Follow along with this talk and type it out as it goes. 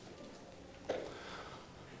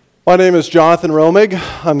My name is Jonathan Romig.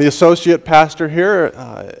 I'm the associate pastor here.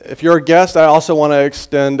 If you're a guest, I also want to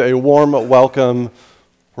extend a warm welcome.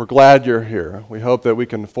 We're glad you're here. We hope that we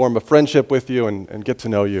can form a friendship with you and get to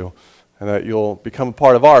know you, and that you'll become a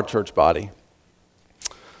part of our church body.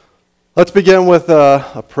 Let's begin with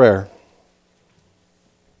a prayer.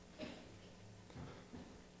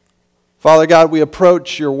 Father God, we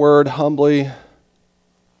approach your word humbly.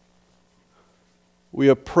 We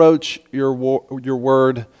approach your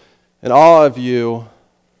word in awe of you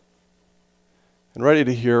and ready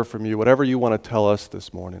to hear from you, whatever you want to tell us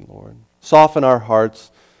this morning, Lord. Soften our hearts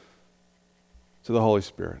to the Holy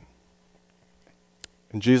Spirit.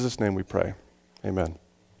 In Jesus' name we pray. Amen.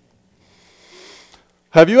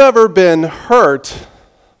 Have you ever been hurt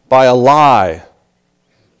by a lie?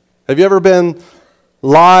 Have you ever been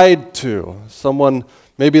lied to? Someone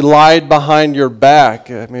maybe lied behind your back,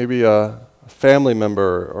 maybe a family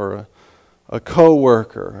member or a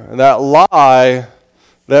co-worker. And that lie,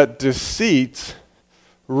 that deceit,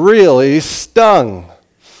 really stung.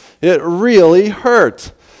 It really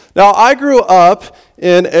hurt. Now, I grew up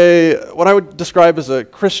in what I would describe as a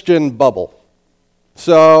Christian bubble.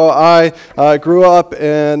 So I grew up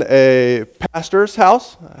in a pastor's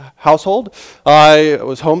household. I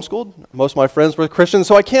was homeschooled. Most of my friends were Christians,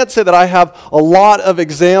 so I can't say that I have a lot of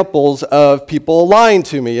examples of people lying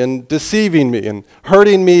to me and deceiving me and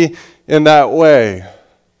hurting me in that way.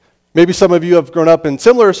 Maybe some of you have grown up in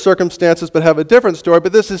similar circumstances but have a different story,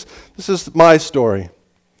 but this is my story.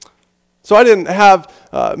 So I didn't have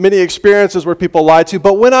many experiences where people lied to,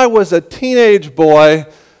 but when I was a teenage boy,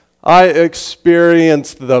 I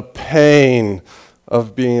experienced the pain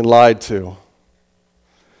of being lied to.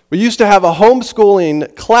 We used to have a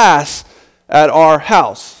homeschooling class at our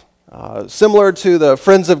house, similar to the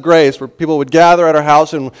Friends of Grace, where people would gather at our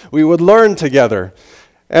house and we would learn together.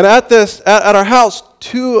 And at our house,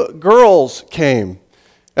 2 girls came.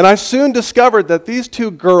 And I soon discovered that these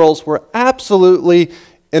 2 girls were absolutely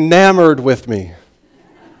enamored with me.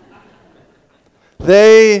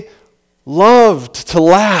 They loved to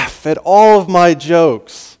laugh at all of my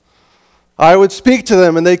jokes. I would speak to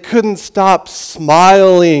them and they couldn't stop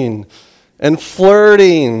smiling and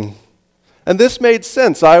flirting. And this made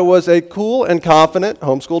sense. I was a cool and confident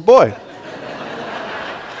homeschooled boy.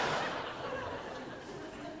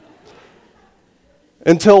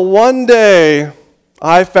 Until one day,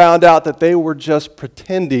 I found out that they were just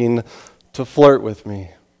pretending to flirt with me.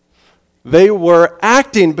 They were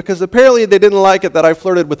acting because apparently they didn't like it that I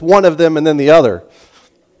flirted with one of them and then the other.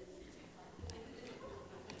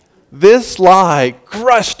 This lie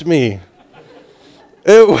crushed me.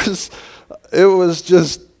 It was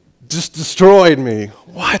just destroyed me.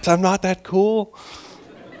 What? I'm not that cool?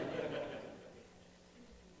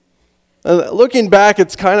 And looking back,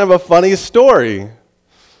 it's kind of a funny story.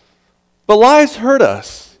 But lies hurt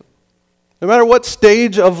us. No matter what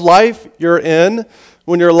stage of life you're in,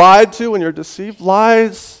 when you're lied to, when you're deceived,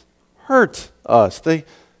 lies hurt us. They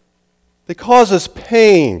cause us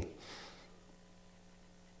pain.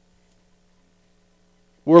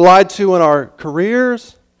 We're lied to in our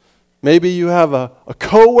careers. Maybe you have a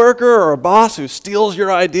coworker or a boss who steals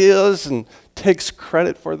your ideas and takes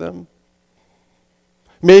credit for them.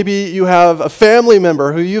 Maybe you have a family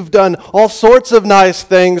member who you've done all sorts of nice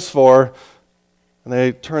things for, and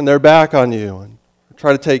they turn their back on you and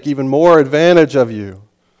try to take even more advantage of you.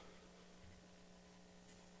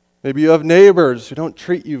 Maybe you have neighbors who don't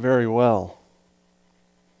treat you very well.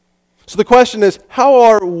 So the question is, how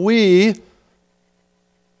are we,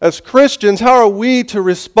 as Christians, how are we to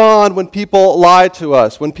respond when people lie to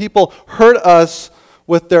us, when people hurt us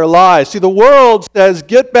with their lies? See, the world says,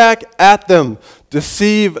 get back at them,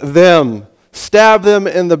 deceive them, stab them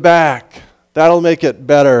in the back. That'll make it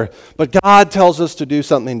better. But God tells us to do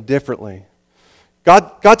something differently.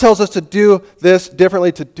 God tells us to do this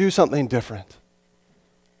differently, to do something different,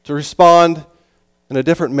 to respond in a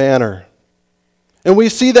different manner. And we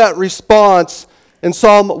see that response in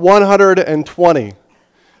Psalm 120.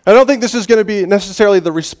 I don't think this is going to be necessarily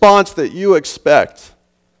the response that you expect,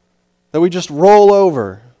 that we just roll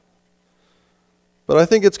over. But I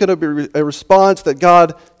think it's going to be a response that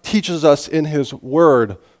God teaches us in His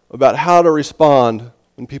Word about how to respond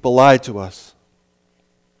when people lie to us.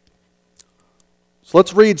 So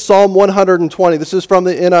let's read Psalm 120. This is from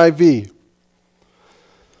the NIV.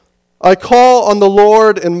 I call on the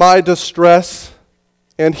Lord in my distress,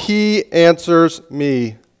 and He answers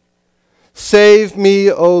me. Save me,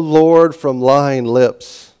 O Lord, from lying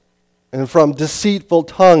lips and from deceitful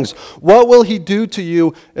tongues. What will He do to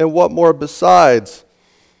you, and what more besides,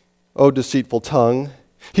 O deceitful tongue?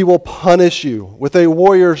 He will punish you with a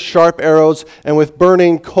warrior's sharp arrows and with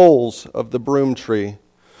burning coals of the broom tree.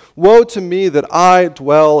 Woe to me that I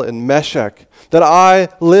dwell in Meshech, that I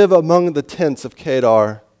live among the tents of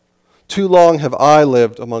Kedar. Too long have I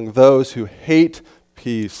lived among those who hate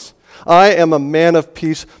peace. I am a man of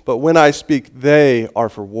peace, but when I speak, they are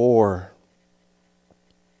for war.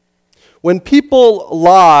 When people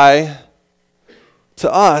lie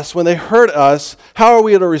to us, when they hurt us, how are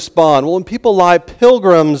we to respond? Well, when people lie,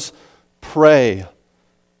 pilgrims pray.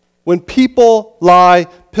 When people lie,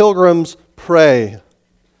 pilgrims pray.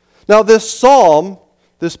 Now, this psalm,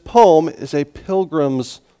 this poem, is a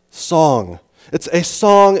pilgrim's song. It's a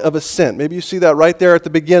song of ascent. Maybe you see that right there at the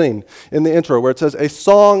beginning in the intro where it says, a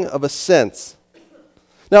song of ascent.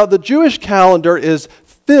 Now, the Jewish calendar is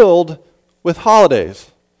filled with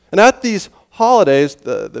holidays. And at these holidays,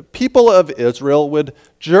 the people of Israel would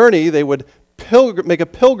journey, they would make a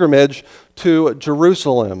pilgrimage to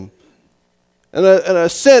Jerusalem. And an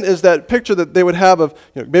ascent is that picture that they would have of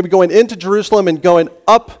maybe going into Jerusalem and going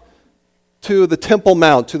up to the Temple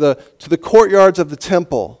Mount, to the courtyards of the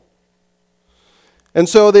temple. And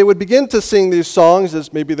so they would begin to sing these songs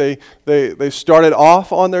as maybe they started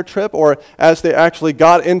off on their trip or as they actually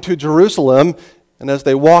got into Jerusalem and as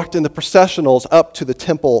they walked in the processionals up to the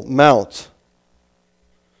Temple Mount.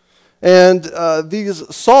 And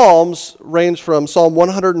these psalms range from Psalm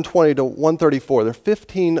 120 to 134. They're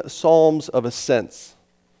 15 psalms of ascents.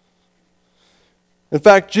 In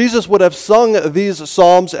fact, Jesus would have sung these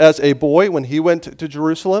psalms as a boy when he went to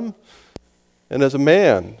Jerusalem and as a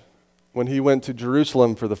man when he went to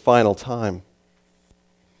Jerusalem for the final time.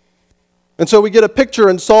 And so we get a picture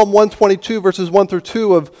in Psalm 122, verses 1 through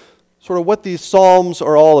 2 of sort of what these psalms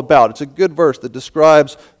are all about. It's a good verse that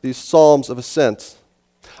describes these psalms of ascent.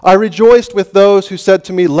 I rejoiced with those who said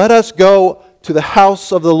to me, let us go to the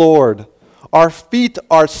house of the Lord. Our feet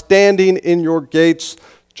are standing in your gates,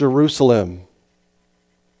 Jerusalem.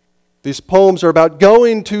 These poems are about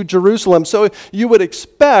going to Jerusalem. So you would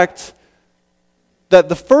expect that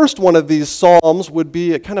the first one of these psalms would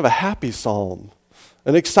be a kind of a happy psalm,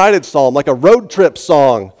 an excited psalm, like a road trip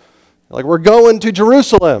song. Like we're going to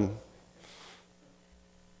Jerusalem.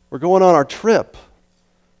 We're going on our trip.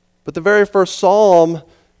 But the very first psalm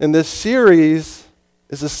in this series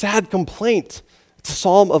is a sad complaint. It's a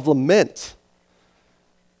psalm of lament.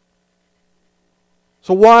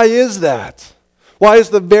 So why is that? Why is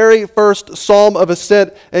the very first psalm of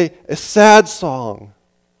ascent a sad song,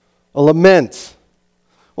 a lament?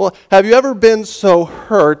 Well, have you ever been so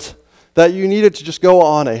hurt that you needed to just go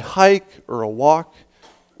on a hike or a walk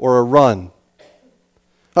or a run?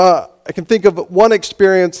 I can think of one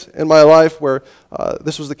experience in my life where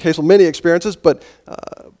this was the case with many experiences, but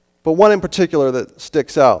one in particular that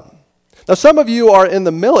sticks out. Now, some of you are in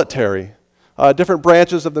the military, different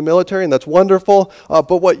branches of the military, and that's wonderful.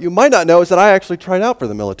 But what you might not know is that I actually tried out for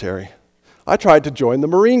the military. I tried to join the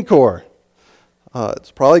Marine Corps.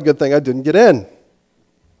 It's probably a good thing I didn't get in.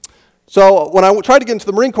 So when I tried to get into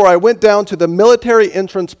the Marine Corps, I went down to the Military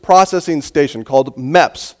Entrance Processing Station called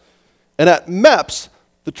MEPS. And at MEPS,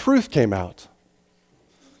 the truth came out.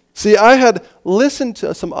 See, I had listened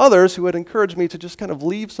to some others who had encouraged me to just kind of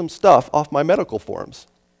leave some stuff off my medical forms,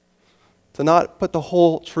 to not put the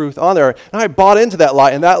whole truth on there. And I bought into that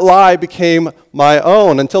lie, and that lie became my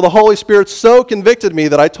own until the Holy Spirit so convicted me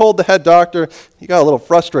that I told the head doctor. He got a little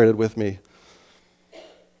frustrated with me.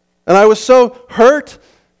 And I was so hurt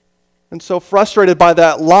and so frustrated by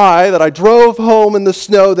that lie that I drove home in the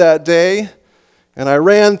snow that day, and I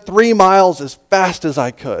ran 3 miles as fast as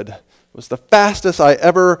I could. It was the fastest I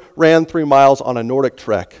ever ran 3 miles on a Nordic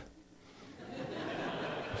trek.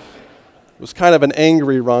 It was kind of an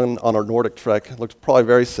angry run on a Nordic trek. It looked probably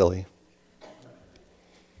very silly.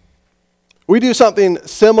 We do something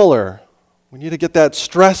similar. We need to get that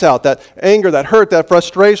stress out, that anger, that hurt, that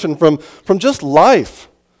frustration from just life.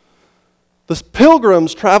 The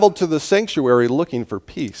pilgrims traveled to the sanctuary looking for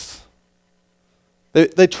peace.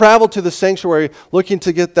 They traveled to the sanctuary looking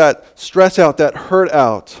to get that stress out, that hurt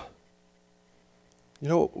out. You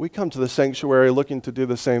know, we come to the sanctuary looking to do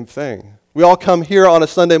the same thing. We all come here on a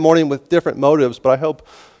Sunday morning with different motives, but I hope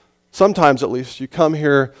sometimes at least you come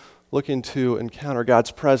here looking to encounter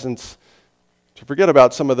God's presence, to forget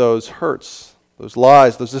about some of those hurts, those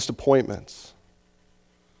lies, those disappointments.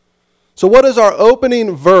 So what does our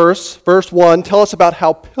opening verse 1, tell us about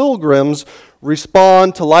how pilgrims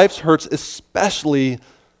respond to life's hurts, especially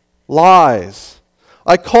lies?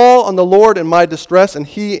 I call on the Lord in my distress, and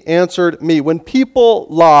he answered me. When people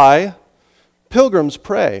lie, pilgrims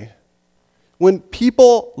pray. When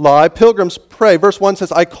people lie, pilgrims pray. Verse 1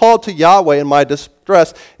 says, I called to Yahweh in my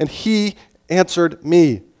distress, and he answered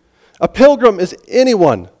me. A pilgrim is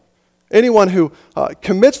anyone who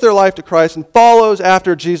commits their life to Christ and follows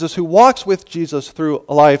after Jesus, who walks with Jesus through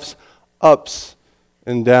life's ups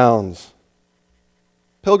and downs.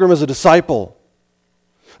 Pilgrim is a disciple.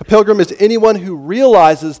 A pilgrim is anyone who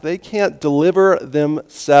realizes they can't deliver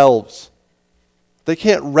themselves. They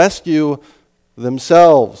can't rescue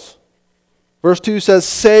themselves. Verse 2 says,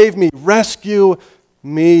 "Save me, rescue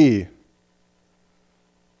me."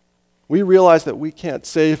 We realize that we can't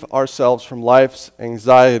save ourselves from life's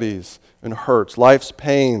anxieties and hurts, life's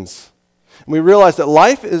pains. And we realize that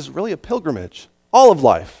life is really a pilgrimage, all of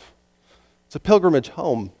life. It's a pilgrimage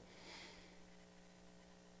home.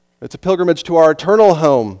 It's a pilgrimage to our eternal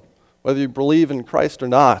home, whether you believe in Christ or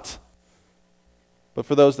not. But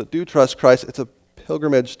for those that do trust Christ, it's a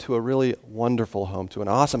pilgrimage to a really wonderful home, to an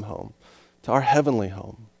awesome home, to our heavenly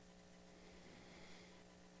home.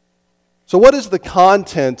 So what is the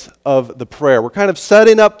content of the prayer? We're kind of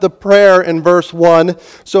setting up the prayer in verse 1.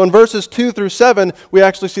 So in verses 2 through 7, we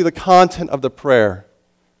actually see the content of the prayer.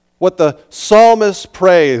 What the psalmist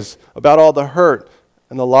prays about all the hurt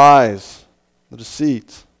and the lies, the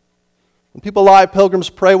deceit. When people lie, pilgrims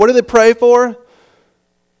pray. What do they pray for?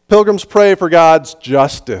 Pilgrims pray for God's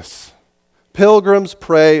justice. Pilgrims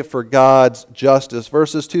pray for God's justice.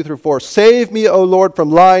 Verses 2 through 4. "Save me, O Lord,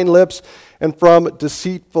 from lying lips and from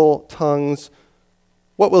deceitful tongues.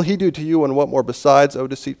 What will he do to you, and what more besides, O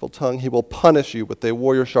deceitful tongue? He will punish you with a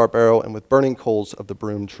warrior-sharp arrow and with burning coals of the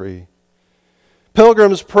broom tree."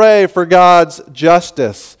 Pilgrims pray for God's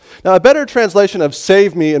justice. Now, a better translation of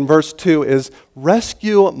 "save me" in verse 2 is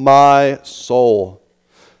 "rescue my soul."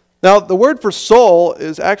 Now, the word for soul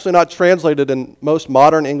is actually not translated in most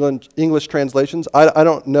modern English translations. I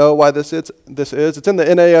don't know why this is. It's in the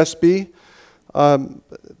NASB.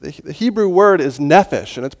 The Hebrew word is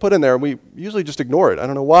nephesh, and it's put in there, and we usually just ignore it. I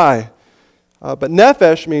don't know why. But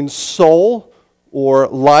nephesh means soul or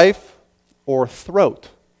life or throat.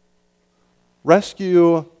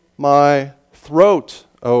 Rescue my throat,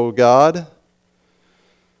 O God.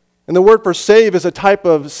 And the word for save is a type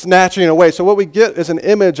of snatching away. So what we get is an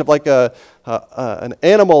image of like an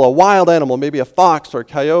animal, a wild animal, maybe a fox or a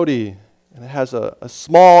coyote. And it has a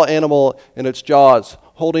small animal in its jaws,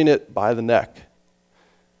 holding it by the neck.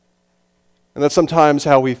 And that's sometimes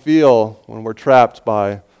how we feel when we're trapped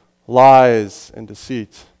by lies and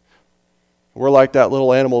deceit. We're like that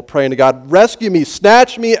little animal praying to God, "Rescue me,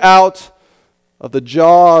 snatch me out of the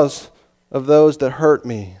jaws of those that hurt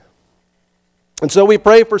me." And so we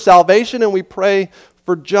pray for salvation and we pray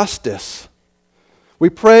for justice. We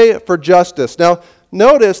pray for justice. Now,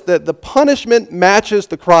 notice that the punishment matches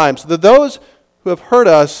the crime, so that those who have hurt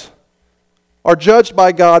us are judged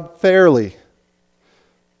by God fairly.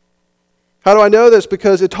 How do I know this?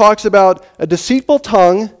 Because it talks about a deceitful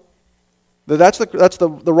tongue. That's the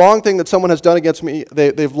wrong thing that someone has done against me.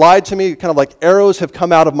 They've lied to me, kind of like arrows have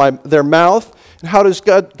come out of their mouth. And how does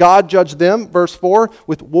God judge them? Verse 4,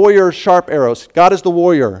 with warrior sharp arrows. God is the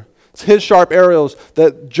warrior. It's his sharp arrows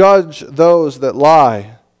that judge those that lie.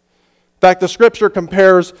 In fact, the scripture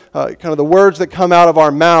compares kind of the words that come out of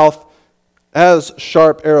our mouth as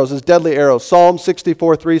sharp arrows, as deadly arrows. Psalm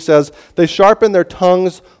 64:3 says, "They sharpen their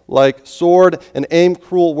tongues like sword and aim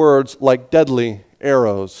cruel words like deadly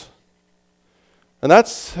arrows." And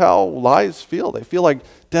that's how lies feel. They feel like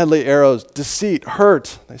deadly arrows, deceit,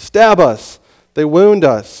 hurt. They stab us. They wound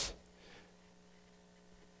us.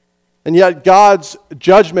 And yet God's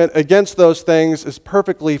judgment against those things is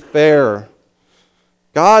perfectly fair.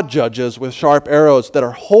 God judges with sharp arrows that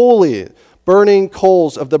are holy, burning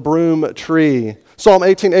coals of the broom tree. Psalm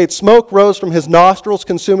 18:8, "Smoke rose from his nostrils,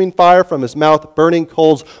 consuming fire from his mouth, burning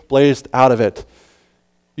coals blazed out of it."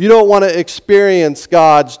 You don't want to experience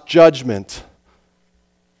God's judgment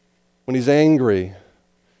when he's angry,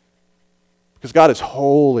 because God is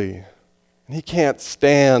holy. And he can't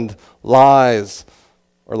stand lies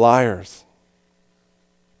or liars.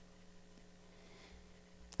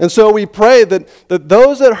 And so we pray that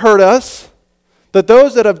those that hurt us, that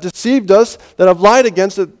those that have deceived us, that have lied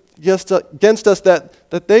against us,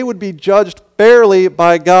 that they would be judged fairly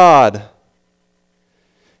by God.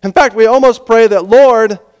 In fact, we almost pray that,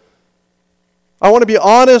 "Lord, I want to be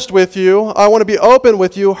honest with you. I want to be open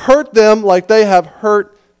with you. Hurt them like they have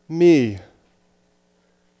hurt me."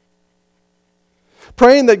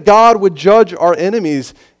 Praying that God would judge our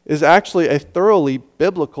enemies is actually a thoroughly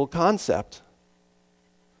biblical concept.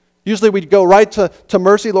 Usually we'd go right to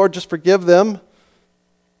mercy, "Lord, just forgive them."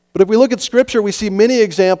 But if we look at Scripture, we see many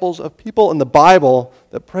examples of people in the Bible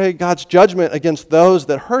that pray God's judgment against those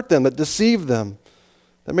that hurt them, that deceived them,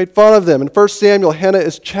 that made fun of them. In 1 Samuel, Hannah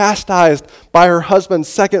is chastised by her husband's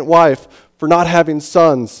second wife for not having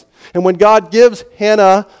sons. And when God gives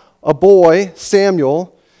Hannah a boy,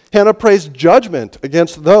 Samuel, Hannah prays judgment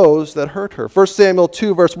against those that hurt her. 1 Samuel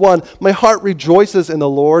 2, verse 1, my heart rejoices in the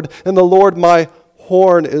Lord my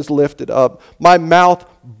horn is lifted up. My mouth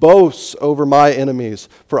boasts over my enemies,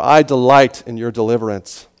 for I delight in your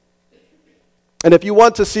deliverance. And if you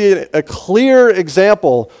want to see a clear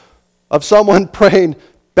example of someone praying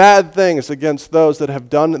bad things against those that have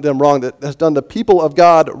done them wrong, that has done the people of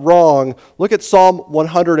God wrong, look at Psalm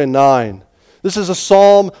 109. This is a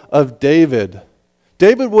psalm of David.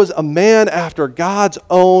 David was a man after God's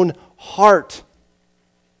own heart.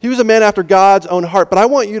 He was a man after God's own heart. But I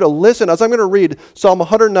want you to listen as I'm going to read Psalm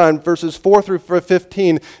 109, verses 4 through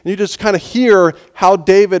 15, and you just kind of hear how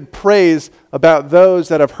David prays about those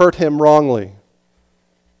that have hurt him wrongly,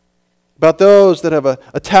 about those that have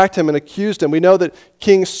attacked him and accused him. We know that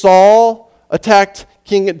King Saul attacked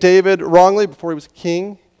King David wrongly before he was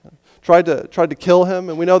king, tried to kill him.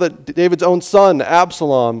 And we know that David's own son,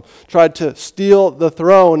 Absalom, tried to steal the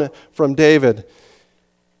throne from David.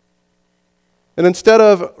 And instead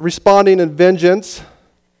of responding in vengeance,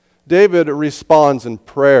 David responds in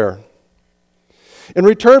prayer. In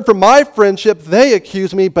return for my friendship, they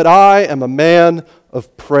accuse me, but I am a man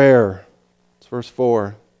of prayer. It's verse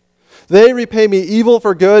 4. They repay me evil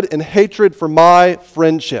for good and hatred for my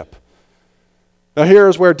friendship. Now here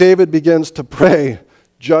is where David begins to pray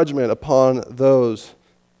judgment upon those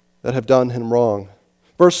that have done him wrong.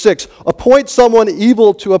 Verse 6, appoint someone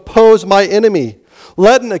evil to oppose my enemy.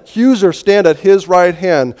 Let an accuser stand at his right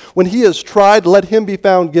hand. When he is tried, let him be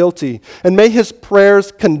found guilty. And may his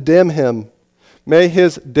prayers condemn him. May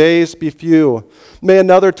his days be few. May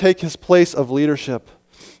another take his place of leadership.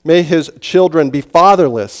 May his children be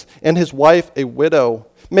fatherless, and his wife a widow.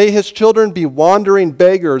 May his children be wandering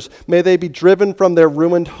beggars. May they be driven from their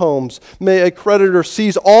ruined homes. May a creditor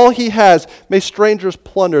seize all he has. May strangers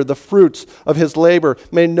plunder the fruits of his labor.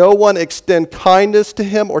 May no one extend kindness to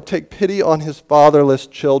him or take pity on his fatherless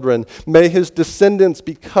children. May his descendants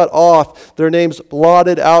be cut off, their names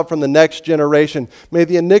blotted out from the next generation. May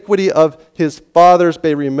the iniquity of his fathers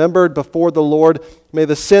be remembered before the Lord. May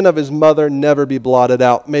the sin of his mother never be blotted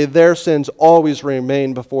out. May their sins always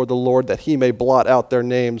remain before the Lord, that he may blot out their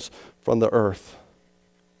names from the earth.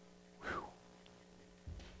 Whew.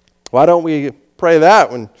 Why don't we pray that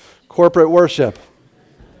when corporate worship?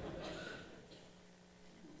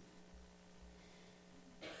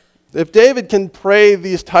 If David can pray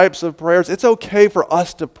these types of prayers, it's okay for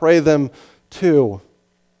us to pray them too.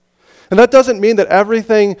 And that doesn't mean that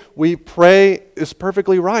everything we pray is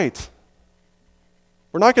perfectly right.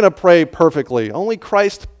 We're not going to pray perfectly. Only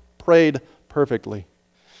Christ prayed perfectly.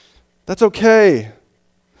 That's okay.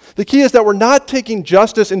 The key is that we're not taking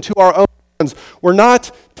justice into our own hands. We're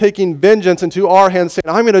not taking vengeance into our hands,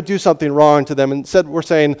 saying, I'm going to do something wrong to them. Instead, we're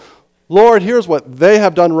saying, Lord, here's what they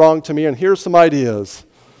have done wrong to me, and here's some ideas.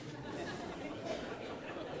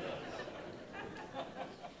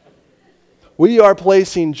 We are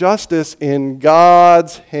placing justice in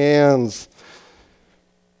God's hands.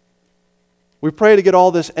 We pray to get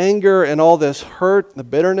all this anger and all this hurt, the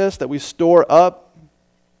bitterness that we store up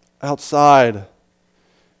outside. And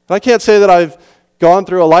I can't say that I've gone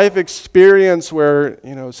through a life experience where,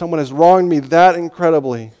 someone has wronged me that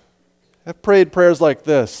incredibly. I've prayed prayers like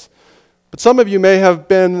this. But some of you may have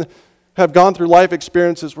gone through life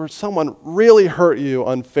experiences where someone really hurt you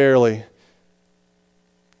unfairly.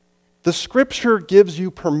 The Scripture gives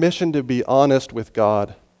you permission to be honest with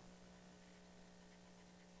God.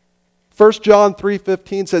 1 John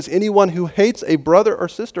 3:15 says, anyone who hates a brother or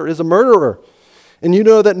sister is a murderer. And you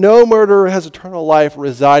know that no murderer has eternal life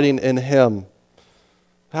residing in him.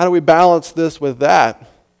 How do we balance this with that?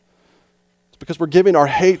 It's because we're giving our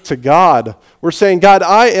hate to God. We're saying, God,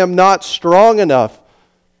 I am not strong enough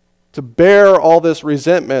to bear all this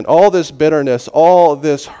resentment, all this bitterness, all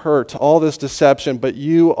this hurt, all this deception, but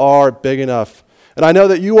you are big enough. And I know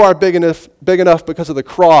that you are big enough because of the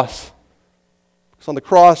cross. Because on the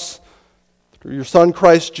cross, through your Son,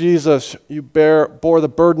 Christ Jesus, you bore the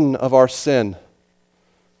burden of our sin.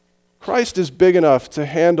 Christ is big enough to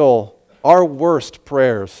handle our worst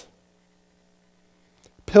prayers.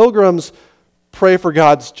 Pilgrims pray for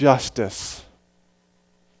God's justice.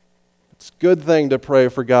 It's a good thing to pray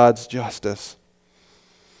for God's justice.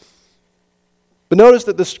 But notice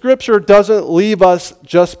that the Scripture doesn't leave us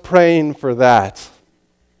just praying for that.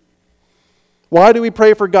 Why do we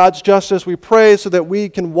pray for God's justice? We pray so that we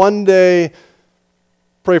can one day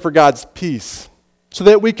pray for God's peace, so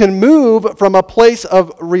that we can move from a place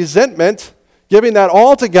of resentment, giving that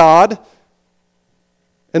all to God,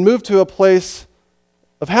 and move to a place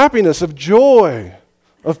of happiness, of joy,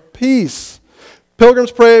 of peace.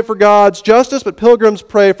 Pilgrims pray for God's justice, but pilgrims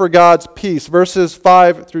pray for God's peace. Verses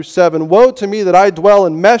 5 through 7. Woe to me that I dwell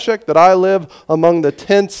in Meshech, that I live among the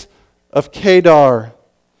tents of Kedar.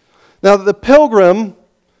 Now the pilgrim,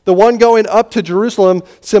 the one going up to Jerusalem,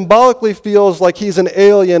 symbolically feels like he's an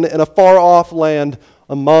alien in a far-off land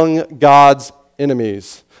among God's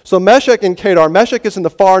enemies. So Meshech and Kedar. Meshech is in the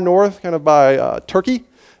far north, kind of by Turkey,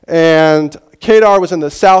 and Kedar was in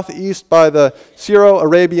the southeast by the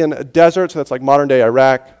Syro-Arabian desert, so that's like modern-day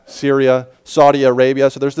Iraq, Syria, Saudi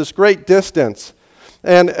Arabia. So there's this great distance.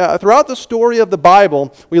 And throughout the story of the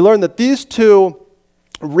Bible, we learn that these two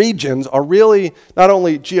regions are really not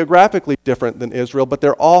only geographically different than Israel, but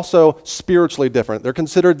they're also spiritually different. They're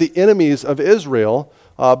considered the enemies of Israel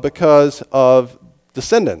because of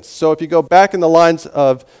descendants. So if you go back in the lines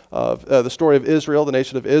of the story of Israel, the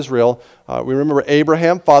nation of Israel, we remember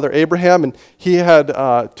Abraham, Father Abraham, and he had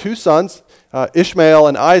two sons, Ishmael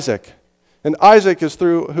and Isaac. And Isaac is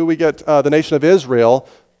through who we get the nation of Israel,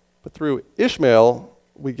 but through Ishmael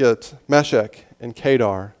we get Meshech and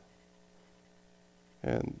Kedar.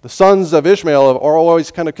 And the sons of Ishmael are always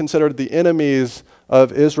kind of considered the enemies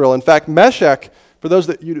of Israel. In fact, Meshech, for those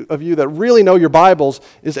of you that really know your Bibles,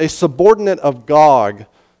 is a subordinate of Gog.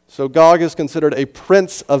 So Gog is considered a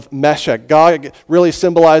prince of Meshech. Gog really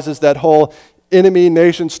symbolizes that whole enemy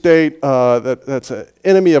nation state that's an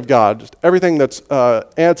enemy of God, just everything that's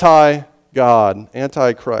anti-God,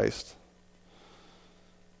 anti-Christ.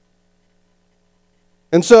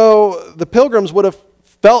 And so the pilgrims would have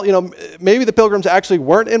felt, maybe the pilgrims actually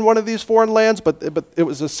weren't in one of these foreign lands, but it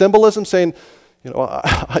was a symbolism saying,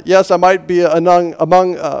 yes, I might be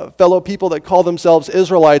among fellow people that call themselves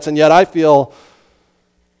Israelites, and yet I feel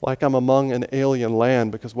like I'm among an alien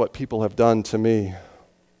land because of what people have done to me.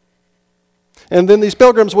 And then these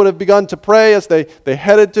pilgrims would have begun to pray as they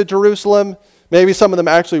headed to Jerusalem. Maybe some of them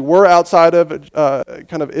actually were outside of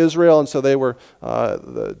kind of Israel, and so they were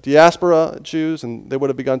the diaspora Jews, and they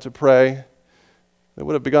would have begun to pray. They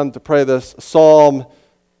would have begun to pray this psalm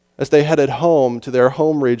as they headed home to their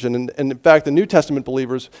home region. And in fact, the New Testament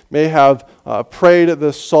believers may have prayed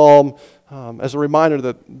this psalm as a reminder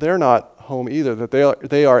that they're not home either, that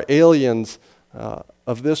they are aliens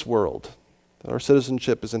of this world, that our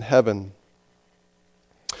citizenship is in heaven.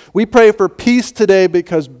 We pray for peace today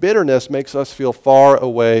because bitterness makes us feel far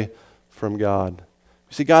away from God.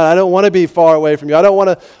 You see, God, I don't want to be far away from you. I don't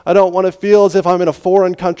want to feel as if I'm in a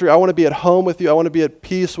foreign country. I want to be at home with you. I want to be at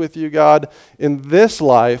peace with you, God, in this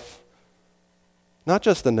life, not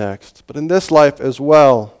just the next, but in this life as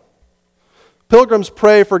well. Pilgrims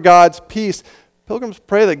pray for God's peace. Pilgrims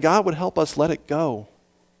pray that God would help us let it go.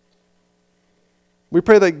 We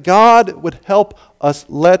pray that God would help us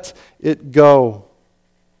let it go.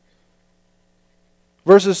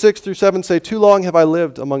 Verses 6 through 7 say, "Too long have I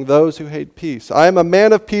lived among those who hate peace. I am a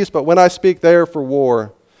man of peace, but when I speak, they are for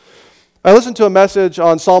war." I listened to a message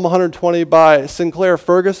on Psalm 120 by Sinclair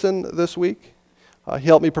Ferguson this week. He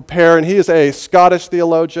helped me prepare, and he is a Scottish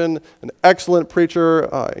theologian, an excellent preacher.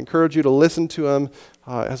 I encourage you to listen to him.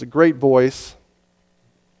 Has a great voice.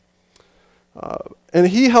 And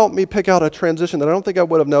he helped me pick out a transition that I don't think I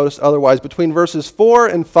would have noticed otherwise between verses 4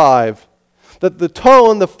 and 5. That the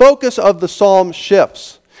tone, the focus of the psalm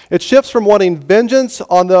shifts. It shifts from wanting vengeance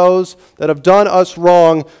on those that have done us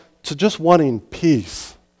wrong to just wanting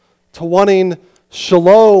peace, to wanting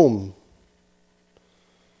shalom.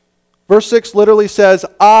 Verse 6 literally says,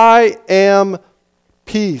 "I am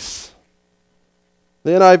peace."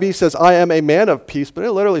 The NIV says, "I am a man of peace," but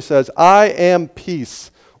it literally says, "I am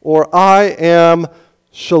peace," or "I am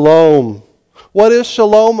shalom." What is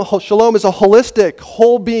shalom? Shalom is a holistic,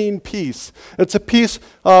 whole-being peace. It's a peace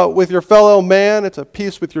with your fellow man. It's a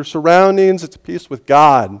peace with your surroundings. It's a peace with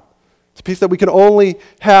God. It's a peace that we can only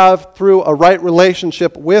have through a right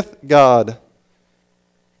relationship with God.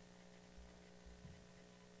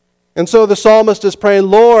 And so the psalmist is praying,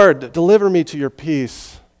 "Lord, deliver me to your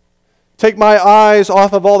peace. Take my eyes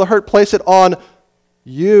off of all the hurt. Place it on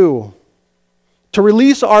you." To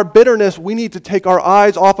release our bitterness, we need to take our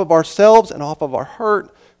eyes off of ourselves and off of our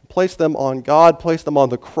hurt, and place them on God, place them on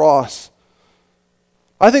the cross.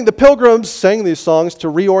 I think the pilgrims sang these songs to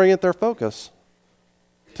reorient their focus,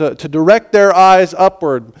 to direct their eyes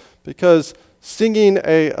upward, because singing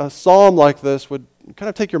a psalm like this would kind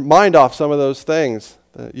of take your mind off some of those things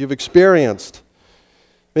that you've experienced.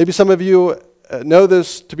 Maybe some of you know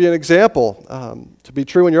this to be an example, to be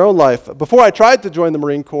true in your own life. Before I tried to join the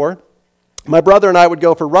Marine Corps, my brother and I would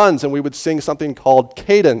go for runs, and we would sing something called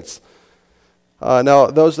cadence. Now,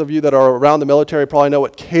 those of you that are around the military probably know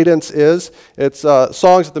what cadence is. It's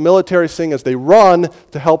songs that the military sing as they run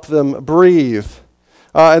to help them breathe.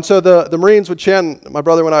 And so the Marines would chant, my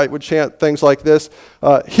brother and I would chant things like this.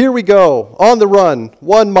 Here we go, on the run,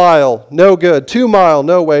 1 mile, no good, 2 mile,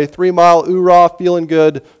 no way, 3 mile, oorah, feeling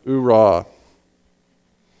good, oorah.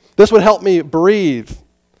 This would help me breathe.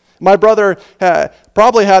 My brother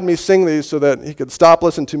probably had me sing these so that he could stop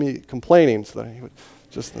listening to me complaining, so that he would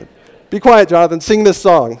just, be quiet, Jonathan, sing this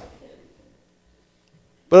song.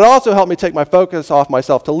 But it also helped me take my focus off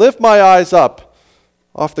myself, to lift my eyes up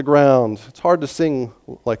off the ground. It's hard to sing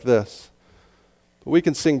like this. But we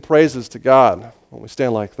can sing praises to God when we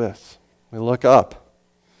stand like this. We look up.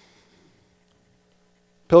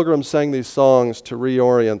 Pilgrims sang these songs to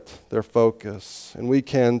reorient their focus, and we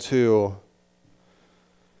can too.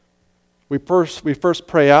 We first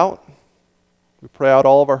pray out. We pray out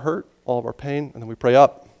all of our hurt, all of our pain, and then we pray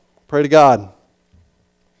up. Pray to God.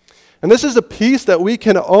 And this is a peace that we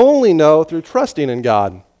can only know through trusting in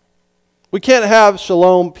God. We can't have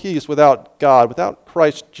shalom peace without God, without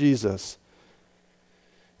Christ Jesus.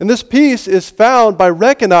 And this peace is found by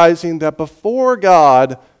recognizing that before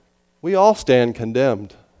God, we all stand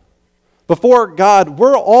condemned. Before God,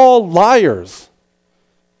 we're all liars.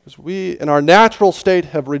 Because we, in our natural state,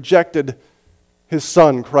 have rejected His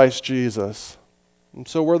Son, Christ Jesus. And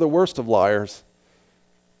so we're the worst of liars.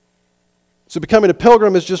 So becoming a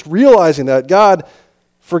pilgrim is just realizing that, God,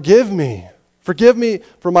 forgive me. Forgive me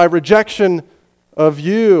for my rejection of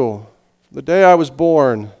you, from the day I was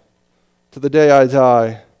born to the day I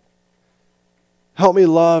die. Help me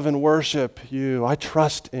love and worship you. I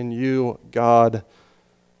trust in you, God.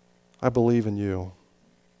 I believe in you.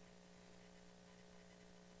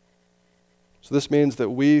 So this means that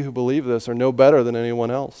we who believe this are no better than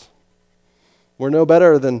anyone else. We're no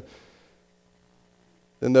better than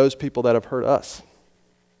those people that have hurt us.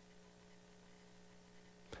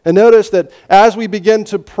 And notice that as we begin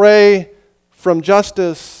to pray from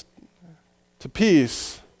justice to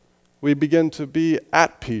peace, we begin to be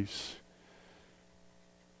at peace.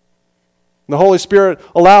 And the Holy Spirit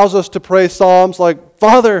allows us to pray songs like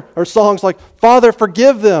Father,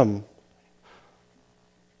 forgive them.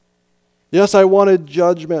 Yes, I wanted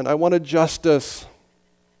judgment. I wanted justice.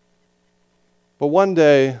 But one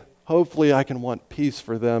day, hopefully I can want peace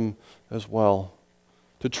for them as well.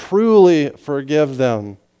 To truly forgive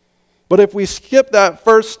them. But if we skip that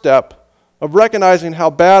first step of recognizing how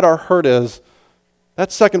bad our hurt is,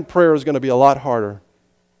 that second prayer is going to be a lot harder.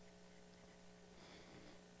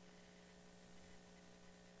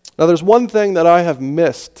 Now there's one thing that I have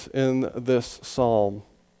missed in this psalm.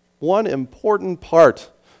 One important part.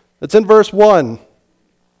 It's in verse 1.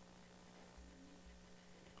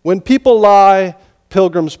 When people lie,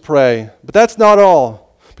 pilgrims pray. But that's not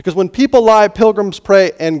all. Because when people lie, pilgrims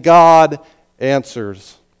pray, and God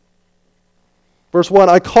answers. Verse 1,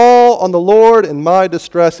 I call on the Lord in my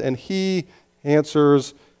distress, and He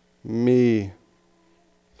answers me.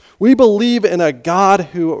 We believe in a God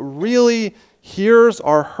who really hears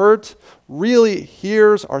our hurt, really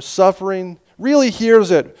hears our suffering, really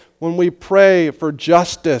hears it when we pray for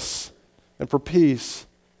justice and for peace.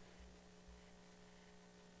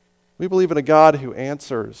 We believe in a God who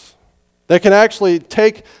answers. That can actually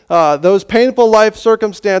take those painful life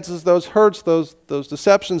circumstances, those hurts, those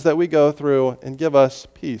deceptions that we go through, and give us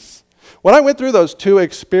peace. When I went through those two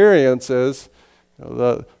experiences,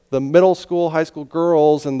 the middle school, high school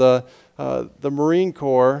girls, and the Marine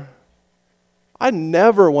Corps, I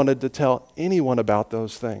never wanted to tell anyone about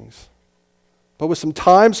those things. But with some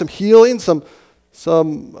time, some healing, some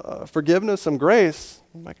forgiveness, some grace,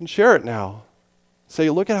 I can share it now. Say,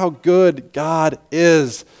 look at how good God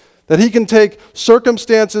is. That He can take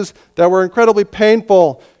circumstances that were incredibly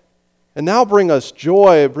painful and now bring us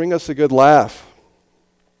joy, bring us a good laugh.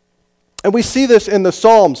 And we see this in the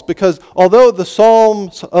Psalms because although the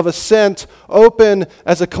Psalms of Ascent open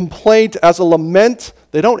as a complaint, as a lament,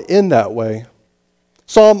 they don't end that way.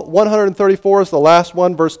 Psalm 134 is the last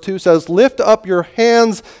one. Verse 2 says, lift up your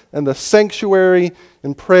hands in the sanctuary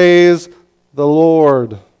and praise the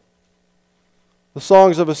Lord. The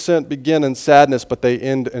songs of ascent begin in sadness, but they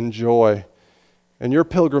end in joy. And your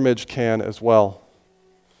pilgrimage can as well.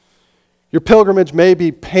 Your pilgrimage may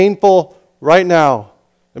be painful right now.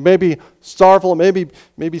 It may be sorrowful, it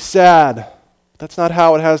may be sad. But that's not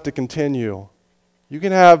how it has to continue. You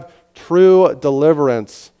can have true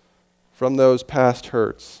deliverance from those past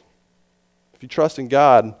hurts. If you trust in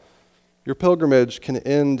God, your pilgrimage can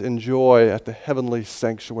end in joy at the heavenly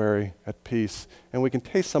sanctuary at peace. And we can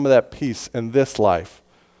taste some of that peace in this life.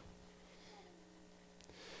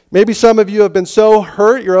 Maybe some of you have been so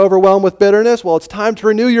hurt, you're overwhelmed with bitterness. Well, it's time to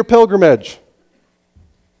renew your pilgrimage.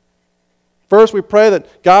 First, we pray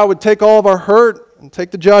that God would take all of our hurt and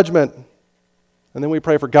take the judgment. And then we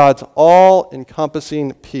pray for God's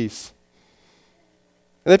all-encompassing peace.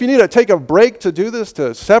 And if you need to take a break to do this,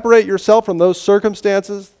 to separate yourself from those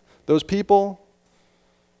circumstances, those people,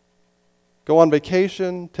 go on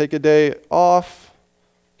vacation, take a day off,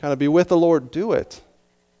 kind of be with the Lord, do it.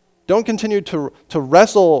 Don't continue to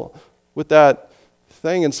wrestle with that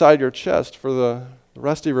thing inside your chest for the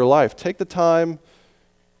rest of your life. Take the time,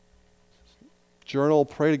 journal,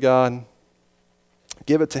 pray to God,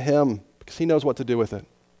 give it to Him, because He knows what to do with it.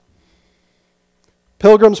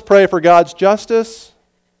 Pilgrims pray for God's justice.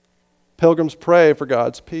 Pilgrims pray for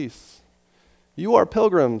God's peace. You are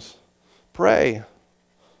pilgrims. Pray.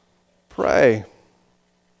 Pray.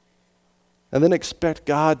 And then expect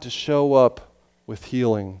God to show up with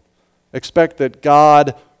healing. Expect that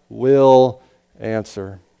God will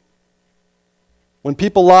answer. When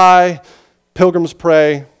people lie, pilgrims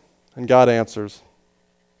pray, and God answers.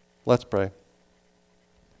 Let's pray.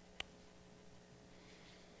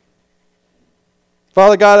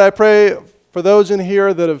 Father God, I pray for those in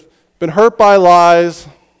here that have been hurt by lies,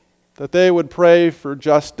 that they would pray for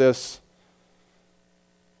justice,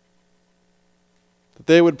 that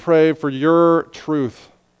they would pray for your truth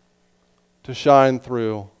to shine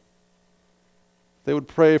through. They would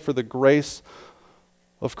pray for the grace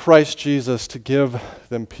of Christ Jesus to give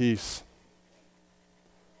them peace.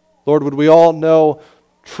 Lord, would we all know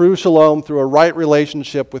true shalom through a right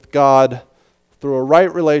relationship with God, through a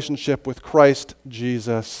right relationship with Christ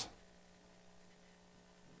Jesus.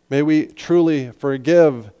 May we truly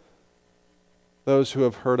forgive those who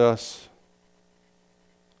have hurt us.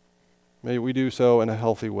 May we do so in a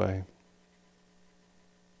healthy way.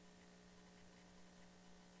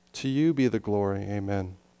 To you be the glory.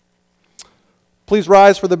 Amen. Please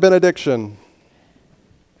rise for the benediction.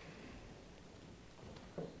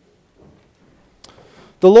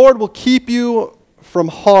 The Lord will keep you from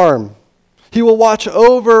harm. He will watch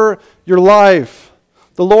over your life.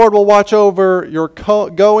 The Lord will watch over your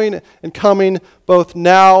going and coming both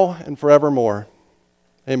now and forevermore.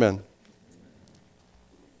 Amen.